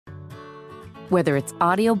Whether it's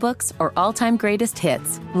audiobooks or all-time greatest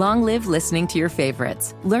hits, long live listening to your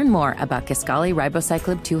favorites. Learn more about Kisqali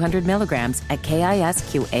Ribociclib 200 milligrams at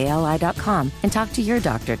KISQALI.com and talk to your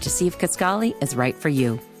doctor to see if Kisqali is right for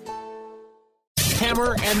you.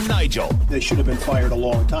 Hammer and Nigel. They should have been fired a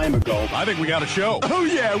long time ago. I think we got a show. Oh,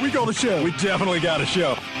 yeah, we got a show. We definitely got a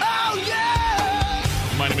show. Oh, yeah!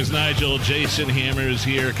 My name is Nigel. Jason Hammer is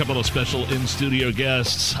here. A couple of special in-studio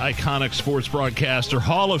guests. Iconic sports broadcaster,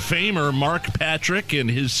 Hall of Famer Mark Patrick and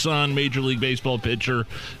his son, Major League Baseball pitcher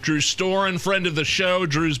Drew Storen, friend of the show.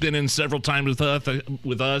 Drew's been in several times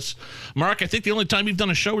with us. Mark, I think the only time you've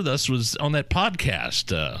done a show with us was on that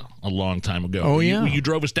podcast a long time ago. Oh, yeah. You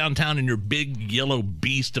drove us downtown in your big yellow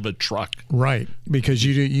beast of a truck. Right, because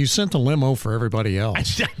you sent the limo for everybody else.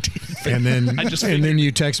 I did. And then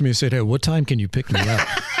you texted me and said, "Hey, what time can you pick me up?"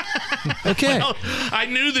 Okay. Well, I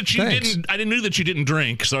knew that you Thanks. didn't. I knew that you didn't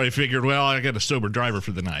drink, so I figured, well, I got a sober driver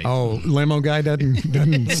for the night. Oh, limo guy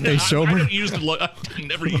doesn't stay sober. I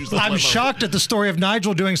never used the I'm limo. shocked at the story of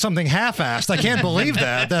Nigel doing something half-assed. I can't believe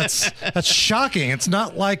that. That's shocking. It's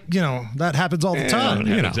not like, that happens all the time. It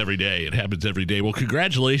happens every day. It happens every day. Well,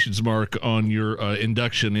 congratulations, Mark, on your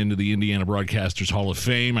induction into the Indiana Broadcasters Hall of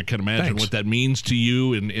Fame. I can imagine Thanks. what that means to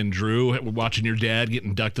you and Drew, watching your dad get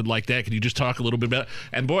inducted like that. Can you just talk a little bit about it?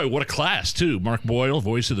 And boy, what a class, too. Mark Boyle,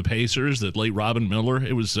 voice of the Pacers, the late Robin Miller.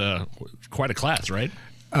 It was quite a class, right?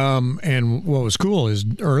 And what was cool is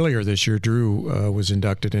earlier this year, Drew was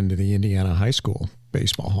inducted into the Indiana High School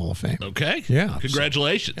Baseball Hall of Fame. Okay. Yeah.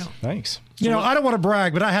 Congratulations. Thanks. I don't want to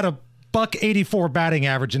brag, but I had a .184 batting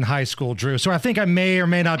average in high school, Drew. So I think I may or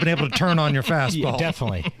may not have been able to turn on your fastball. Yeah,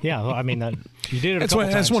 definitely. Yeah, I mean, you did it a couple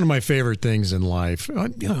times. That's one of my favorite things in life. I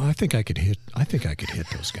think I could hit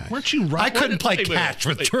those guys. Weren't you Rob? I couldn't play catch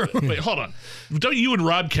with Drew. Wait, hold on. Don't you and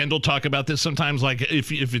Rob Kendall talk about this sometimes? Like,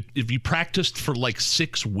 if you practiced for like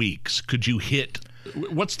 6 weeks, could you hit?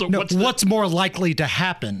 What's more likely to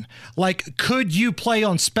happen? Like, could you play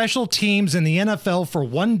on special teams in the NFL for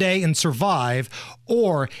one day and survive,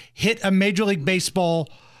 or hit a Major League Baseball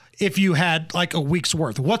if you had like a week's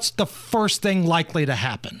worth? What's the first thing likely to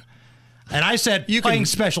happen? And I said, playing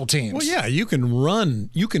special teams. Well, yeah, you can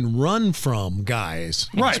run from guys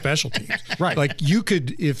on special teams. Right. Like you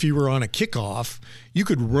could, if you were on a kickoff, you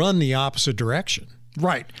could run the opposite direction.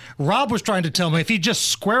 Right. Rob was trying to tell me if he just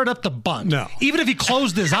squared up the bunt, No. even if he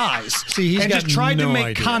closed his eyes See, he's and got just tried to no make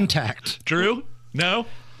idea. contact. Drew? No?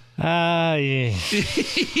 Yeah.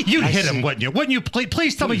 You'd hit him, wouldn't you? Wouldn't you?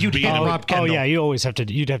 Please tell me you'd hit him, Rob Kendall. Oh, yeah, you'd have to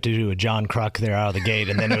do a John Kruk there out of the gate,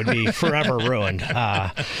 and then it would be forever ruined.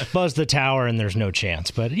 Buzz the tower, and there's no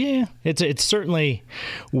chance. But, yeah, it's certainly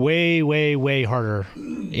way, way, way harder,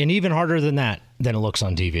 and even harder than that, than it looks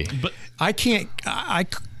on TV. But I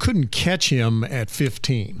couldn't catch him at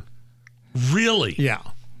 15. really? Yeah.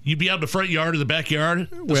 You'd be out in the front yard or the backyard?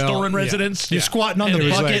 The Storen residence? You're squatting on It the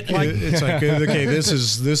was bucket. it's like, okay, this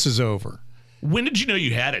is over. When did you know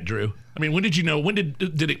you had it, Drew? I mean, when did you know? When did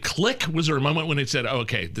it click? Was there a moment when it said, oh,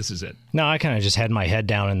 okay, this is it? No, I kind of just had my head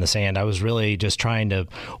down in the sand. I was really just trying to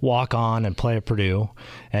walk on and play at Purdue.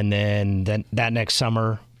 And then that next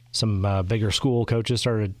summer, some bigger school coaches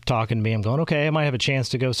started talking to me. I'm going, okay, I might have a chance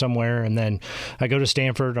to go somewhere. And then I go to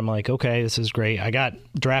Stanford. I'm like, okay, this is great. I got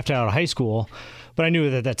drafted out of high school, but I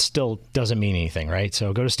knew that still doesn't mean anything, right?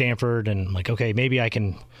 So go to Stanford and I'm like, okay, maybe I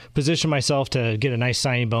can position myself to get a nice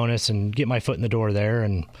signing bonus and get my foot in the door there.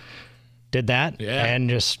 And did that. Yeah. And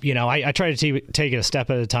just, I try to take it a step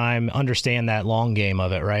at a time, understand that long game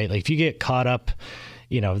of it, right? Like if you get caught up,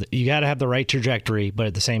 you got to have the right trajectory, but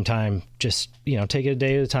at the same time, just, take it a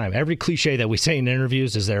day at a time. Every cliche that we say in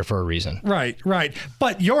interviews is there for a reason. Right.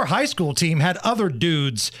 But your high school team had other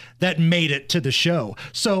dudes that made it to the show.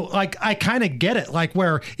 So, like, I kind of get it. Like,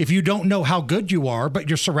 where if you don't know how good you are, but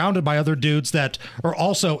you're surrounded by other dudes that are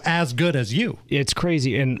also as good as you. It's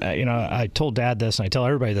crazy. And, I told Dad this, and I tell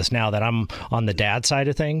everybody this now that I'm on the dad side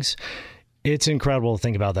of things. It's incredible to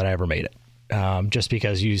think about that I ever made it. Just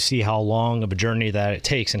because you see how long of a journey that it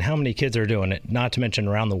takes and how many kids are doing it, not to mention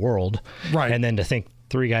around the world. Right. And then to think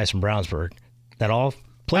 3 guys from Brownsburg that all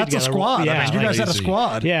played That's together. a squad. Yeah, I mean, you guys had a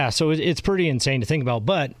squad. Yeah, so it's pretty insane to think about.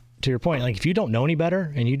 But to your point, like if you don't know any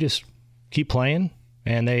better and you just keep playing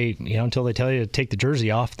and they, until they tell you to take the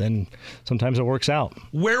jersey off, then sometimes it works out.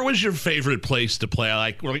 Where was your favorite place to play?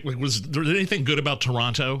 Like was there anything good about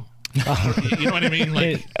Toronto? You know what I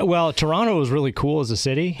mean? Well, Toronto was really cool as a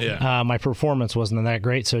city. Yeah. My performance wasn't that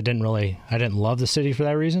great, so I didn't love the city for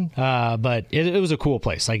that reason. But it was a cool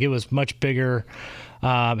place. Like it was much bigger,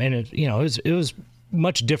 and it was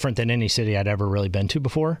much different than any city I'd ever really been to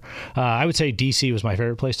before. I would say DC was my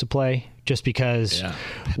favorite place to play just because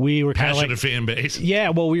we were kind of passionate like fan base. Yeah,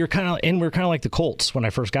 well, we were kind of like the Colts when I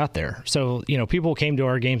first got there. So, people came to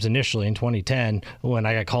our games initially in 2010 when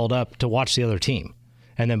I got called up to watch the other team.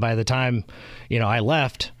 And then by the time, I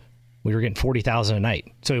left, we were getting 40,000 a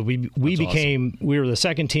night. So we became awesome. We were the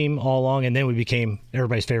second team all along, and then we became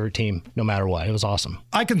everybody's favorite team no matter what. It was awesome.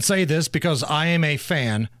 I can say this because I am a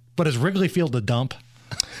fan, but is Wrigley Field a dump?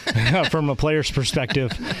 From a player's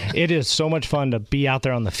perspective, it is so much fun to be out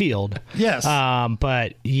there on the field. Yes.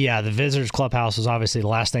 But yeah, the visitors clubhouse was obviously the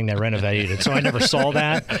last thing they renovated, so I never saw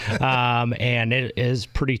that. And it is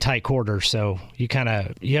pretty tight quarters, so you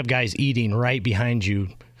have guys eating right behind you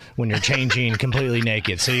when you're changing completely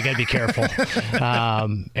naked, so you got to be careful.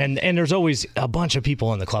 And there's always a bunch of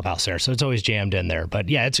people in the clubhouse there, so it's always jammed in there. But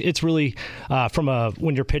yeah, it's really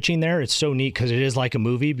when you're pitching there, it's so neat because it is like a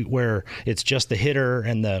movie where it's just the hitter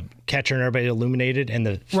and the catcher and everybody illuminated, and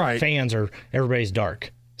the fans everybody's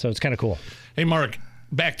dark. So it's kind of cool. Hey, Mark.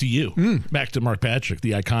 Back to you. Back to Mark Patrick,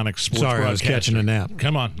 the iconic sports broadcaster. I was catching a nap.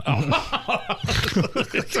 Come on. Oh.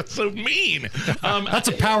 That's so mean. That's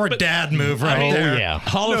a power dad move right there. Yeah.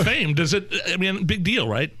 Hall of Fame. Does it? I mean, big deal,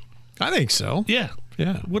 right? I think so. Yeah.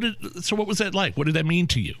 Yeah. So what was that like? What did that mean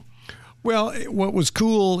to you? Well, what was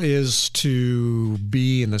cool is to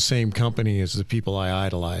be in the same company as the people I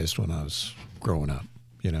idolized when I was growing up.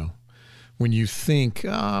 When you think,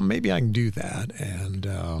 maybe I can do that,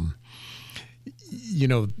 and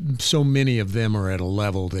so many of them are at a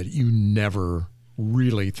level that you never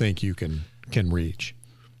really think you can reach.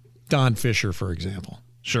 Don Fisher, for example.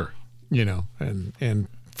 Sure. And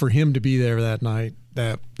for him to be there that night,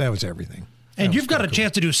 that was everything. And you've got a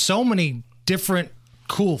chance to do so many different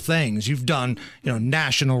cool things. You've done,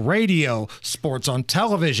 national radio, sports on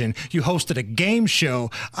television. You hosted a game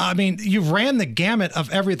show. I mean, you ran the gamut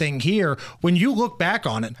of everything here. When you look back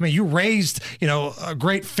on it, I mean, you raised, a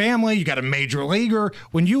great family. You got a major leaguer.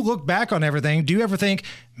 When you look back on everything, do you ever think,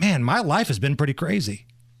 man, my life has been pretty crazy?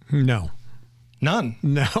 No. None.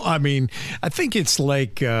 No. I mean, I think it's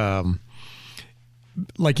like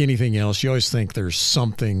anything else. You always think there's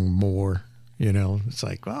something more. It's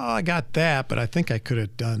like, oh, I got that, but I think I could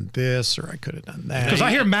have done this or I could have done that. Because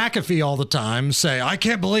I hear McAfee all the time say, I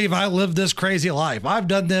can't believe I lived this crazy life. I've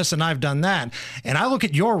done this and I've done that. And I look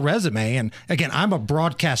at your resume, and again, I'm a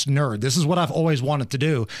broadcast nerd. This is what I've always wanted to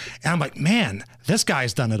do. And I'm like, man, this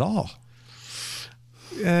guy's done it all.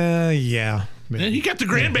 Yeah. And you got the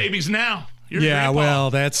grandbabies now. You're yeah,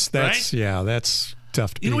 well, that's right? Yeah, that's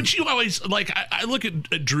tough to You know what you always like? I look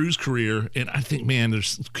at Drew's career and I think, man,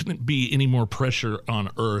 there's couldn't be any more pressure on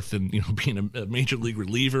earth than being a major league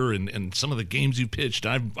reliever and some of the games you pitched.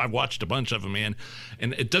 I've watched a bunch of them, man,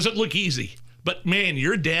 and it doesn't look easy. But man,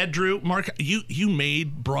 your dad, Drew, Mark, you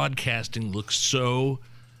made broadcasting look so.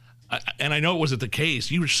 And I know it wasn't the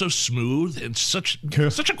case. You were so smooth and such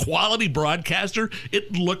a quality broadcaster.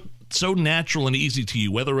 It looked so natural and easy to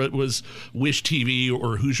you, whether it was Wish TV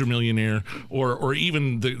or Who's Your Millionaire or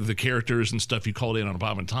even the characters and stuff you called in on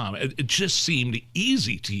Bob and Tom. It just seemed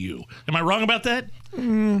easy to you. Am I wrong about that?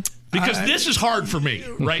 Because this is hard for me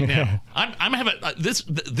right now. I'm having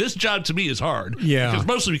this job to me is hard. Yeah,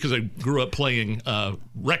 mostly because I grew up playing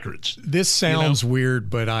records. This sounds weird,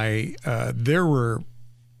 but there were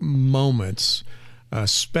moments,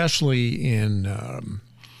 especially in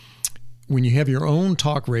when you have your own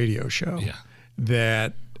talk radio show,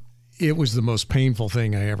 that it was the most painful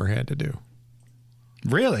thing I ever had to do.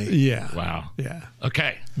 Really? Yeah. Wow. Yeah.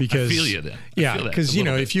 Okay. Because I feel you then. Yeah, because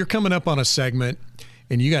if you're coming up on a segment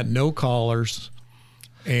and you got no callers,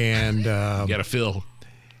 and you got to fill,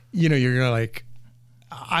 you're gonna like.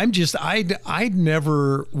 I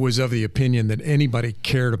never was of the opinion that anybody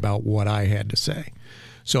cared about what I had to say.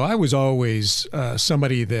 So I was always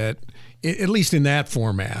somebody that, at least in that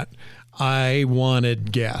format, I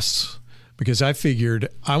wanted guests because I figured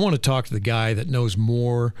I want to talk to the guy that knows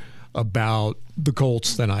more about the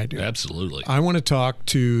Colts than I do. Absolutely. I want to talk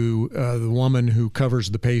to the woman who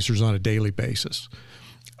covers the Pacers on a daily basis.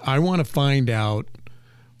 I want to find out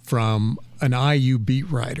from an IU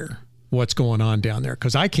beat writer what's going on down there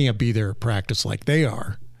because I can't be there at practice like they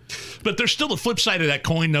are. But there's still the flip side of that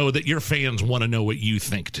coin, though, that your fans want to know what you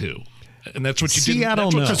think, too. And that's what you did. I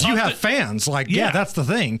don't know. Because you have fans. Yeah, that's the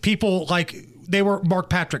thing. People, they were Mark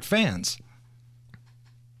Patrick fans.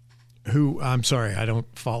 I'm sorry, I don't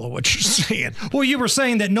follow what you're saying. Well, you were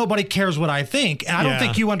saying that nobody cares what I think, and I don't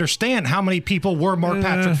think you understand how many people were Mark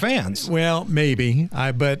Patrick fans. Well, maybe.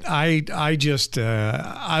 But I just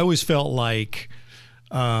I always felt like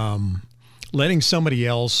letting somebody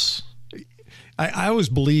else. I always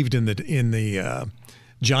believed in the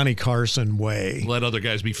Johnny Carson way. Let other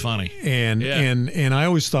guys be funny. And I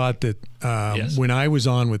always thought that when I was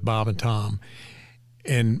on with Bob and Tom,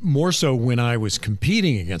 and more so when I was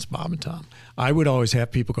competing against Bob and Tom, I would always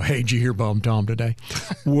have people go, "Hey, did you hear Bob and Tom today?"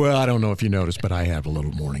 Well, I don't know if you noticed, but I have a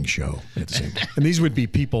little morning show. It seemed. And these would be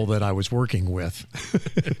people that I was working with.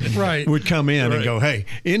 Right. Would come in and go, "Hey,"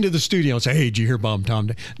 into the studio and say, "Hey, did you hear Bob and Tom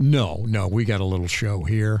today?" No, we got a little show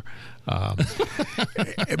here.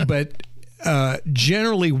 But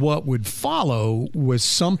generally what would follow was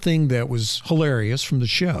something that was hilarious from the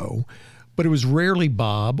show, but it was rarely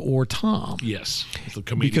Bob or Tom. Yes. The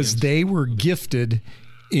because they were gifted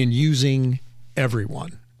in using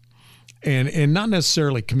everyone. And not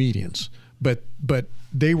necessarily comedians, but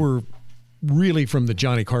they were really from the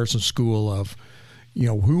Johnny Carson school of,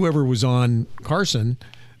 whoever was on Carson,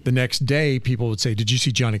 the next day people would say, "Did you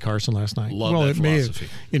see Johnny Carson last night?" Love that philosophy.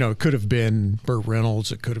 It could have been Burt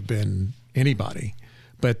Reynolds, it could have been anybody,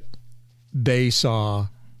 but they saw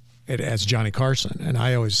it as Johnny Carson. And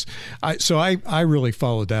I really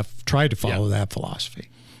followed that, tried to follow that philosophy.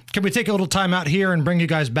 Can we take a little time out here and bring you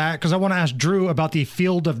guys back? Because I want to ask Drew about the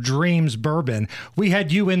Field of Dreams bourbon. We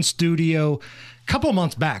had you in studio a couple of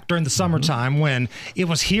months back during the summertime when it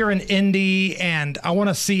was here in Indy, and I want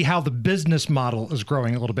to see how the business model is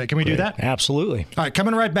growing a little bit. Can we do that? Absolutely. All right,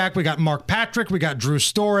 coming right back, we got Mark Patrick, we got Drew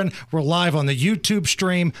Storen. We're live on the YouTube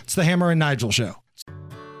stream. It's the Hammer and Nigel Show.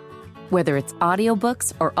 Whether it's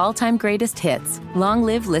audiobooks or all-time greatest hits, long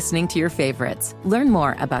live listening to your favorites. Learn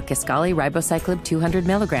more about Kisqali Ribociclib 200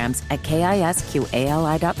 milligrams at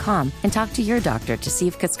KISQALI.com and talk to your doctor to see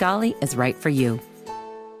if Kisqali is right for you.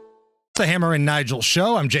 The Hammer and Nigel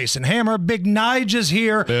Show. I'm Jason Hammer. Big Nige is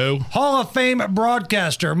here. Hello. Hall of Fame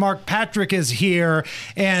broadcaster Mark Patrick is here.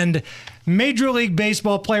 And Major League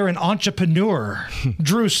Baseball player and entrepreneur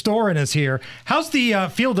Drew Storen is here. How's the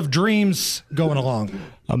Field of Dreams going along?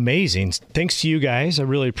 Amazing. Thanks to you guys. I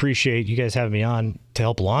really appreciate you guys having me on to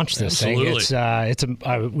help launch this thing. We were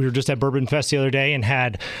just at Bourbon Fest the other day and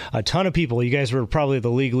had a ton of people. You guys were probably the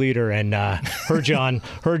league leader, and heard you on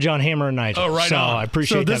Hammer and Nigel. Oh, right so on. I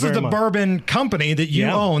appreciate that very much. So this is the bourbon company that you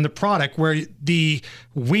own, the product where the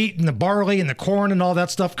wheat and the barley and the corn and all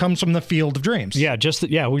that stuff comes from the Field of Dreams. Yeah,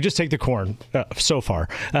 we just take the corn so far.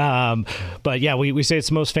 But yeah, we say it's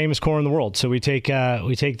the most famous corn in the world. So we take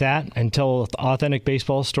that and tell authentic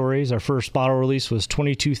baseball stories. Our first bottle release was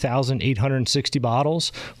 22,860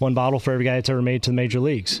 bottles. One bottle for every guy that's ever made to the major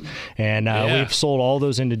leagues. And we've sold all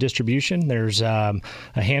those into distribution. There's a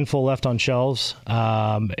handful left on shelves.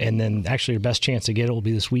 And then actually your best chance to get it will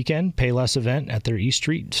be this weekend, Payless event at their East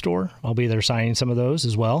Street store. I'll be there signing some of those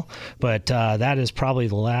as well. But that is probably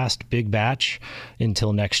the last big batch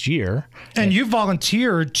until next year. And you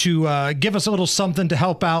volunteered to give us a little something to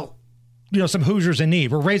help out some Hoosiers in need.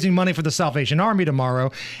 We're raising money for the Salvation Army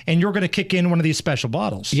tomorrow, and you're going to kick in one of these special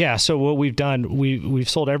bottles. Yeah, so what we've done, we've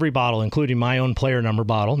sold every bottle, including my own player number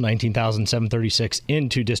bottle, 19,736,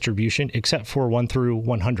 into distribution, except for 1 through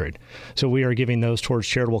 100. So we are giving those towards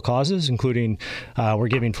charitable causes, including we're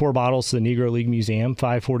giving 4 bottles to the Negro League Museum,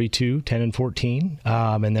 542, 10, and 14,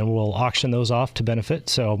 and then we'll auction those off to benefit.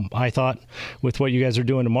 So I thought with what you guys are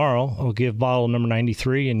doing tomorrow, I'll give bottle number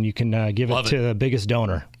 93, and you can give it to the biggest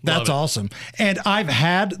donor. That's awesome. And I've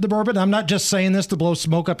had the bourbon. I'm not just saying this to blow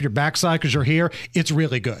smoke up your backside because you're here. It's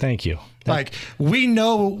really good. Thank you. We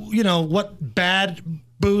know, what bad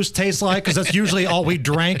booze tastes like because that's usually all we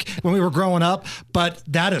drank when we were growing up. But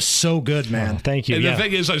that is so good, man. Thank you. And the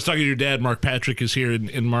thing is, I was talking to your dad, Mark Patrick is here,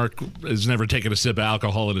 and Mark has never taken a sip of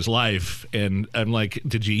alcohol in his life. And I'm like,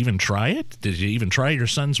 did you even try it? Did you even try your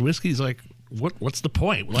son's whiskey? He's like, What's the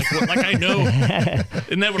point? Like I know.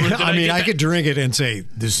 Isn't that what I could drink it and say,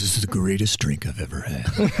 this is the greatest drink I've ever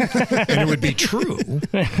had. And it would be true.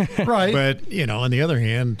 Right. But, on the other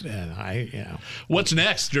hand, What's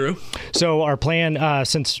next, Drew? So our plan,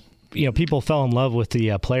 since people fell in love with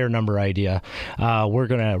the player number idea, we're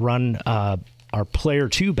going to run our Player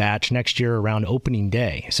 2 batch next year around opening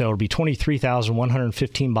day. So it'll be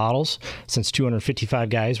 23,115 bottles since 255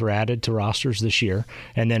 guys were added to rosters this year.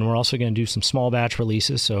 And then we're also going to do some small batch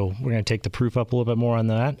releases. So we're going to take the proof up a little bit more on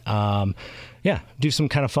that. Do some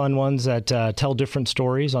kind of fun ones that tell different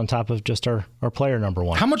stories on top of just our player number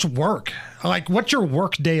one. How much work? What's your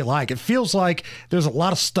work day like? It feels like there's a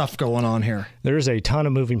lot of stuff going on here. There's a ton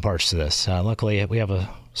of moving parts to this. Luckily, we have a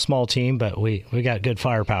small team, but we got good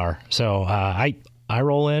firepower. So I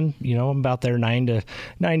roll in, I'm about there 9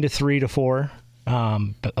 to 3 to 4.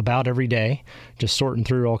 About every day, just sorting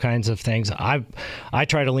through all kinds of things. I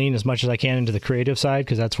try to lean as much as I can into the creative side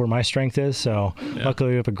because that's where my strength is. So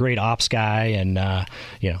luckily we have a great ops guy, and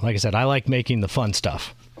like I said, I like making the fun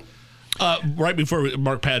stuff. Right before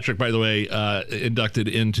Mark Patrick, by the way, inducted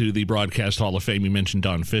into the Broadcast Hall of Fame, you mentioned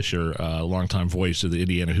Don Fisher, longtime voice of the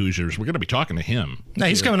Indiana Hoosiers. We're going to be talking to him. Yeah,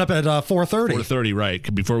 he's coming up at 4:30. 4:30,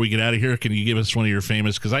 right. Before we get out of here, can you give us one of your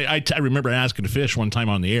famous, because I remember asking Fish one time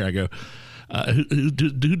on the air, I go, who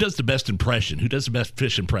does the best impression? Who does the best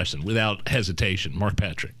Fish impression without hesitation? Mark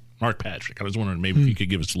Patrick. Mark Patrick. I was wondering maybe if you could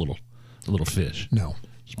give us a little Fish. No.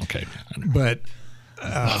 Okay. But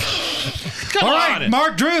Come All right, on.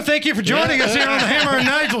 Mark Drew, thank you for joining us here on the Hammer and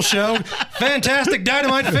Nigel Show. Fantastic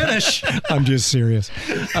dynamite finish. I'm just serious.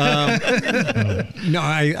 No,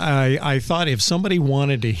 I thought if somebody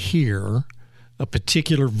wanted to hear a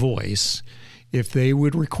particular voice, if they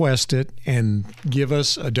would request it and give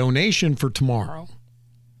us a donation for tomorrow.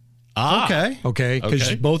 Okay. Okay,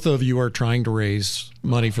 because both of you are trying to raise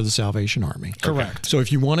money for the Salvation Army. Correct. So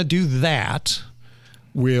if you want to do that,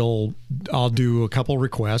 I'll do a couple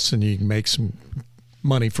requests and you can make some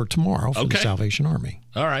money for tomorrow for the Salvation Army.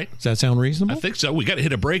 All right. Does that sound reasonable? I think so. We got to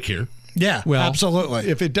hit a break here. Yeah, Well, absolutely.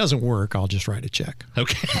 If it doesn't work, I'll just write a check.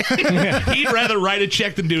 Okay. He'd rather write a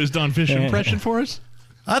check than do his Don Fisher impression for us?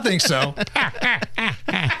 I think so.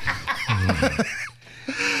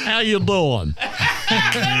 How you doing?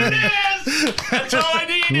 There it is. That's all I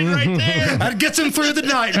needed right there. That gets him through the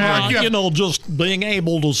night, Mark. Just being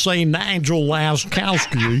able to say Nigel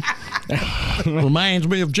Laskowski reminds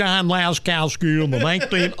me of John Laskowski and the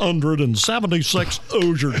 1976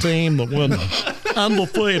 Osier team that went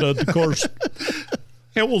undefeated. Of course,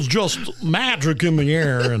 it was just magic in the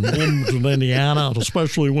air in Wilmington, Indiana,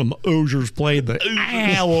 especially when the Osiers played the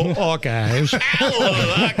Iowa Hawkeyes.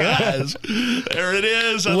 Hawkeyes. There it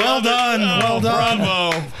is. Well done. Well done.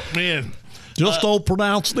 Bravo. Man. Just don't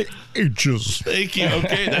pronounce the H's. Thank you.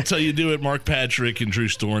 Okay, that's how you do it. Mark Patrick and Drew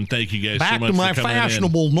Storen. Thank you guys Back so much to my for coming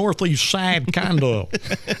fashionable northeast side kind of.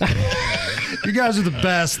 You guys are the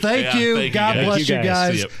best. Thank you. thank you, God guys. bless you Thank you, guys.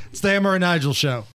 guys. See ya. It's the Hammer and Nigel Show.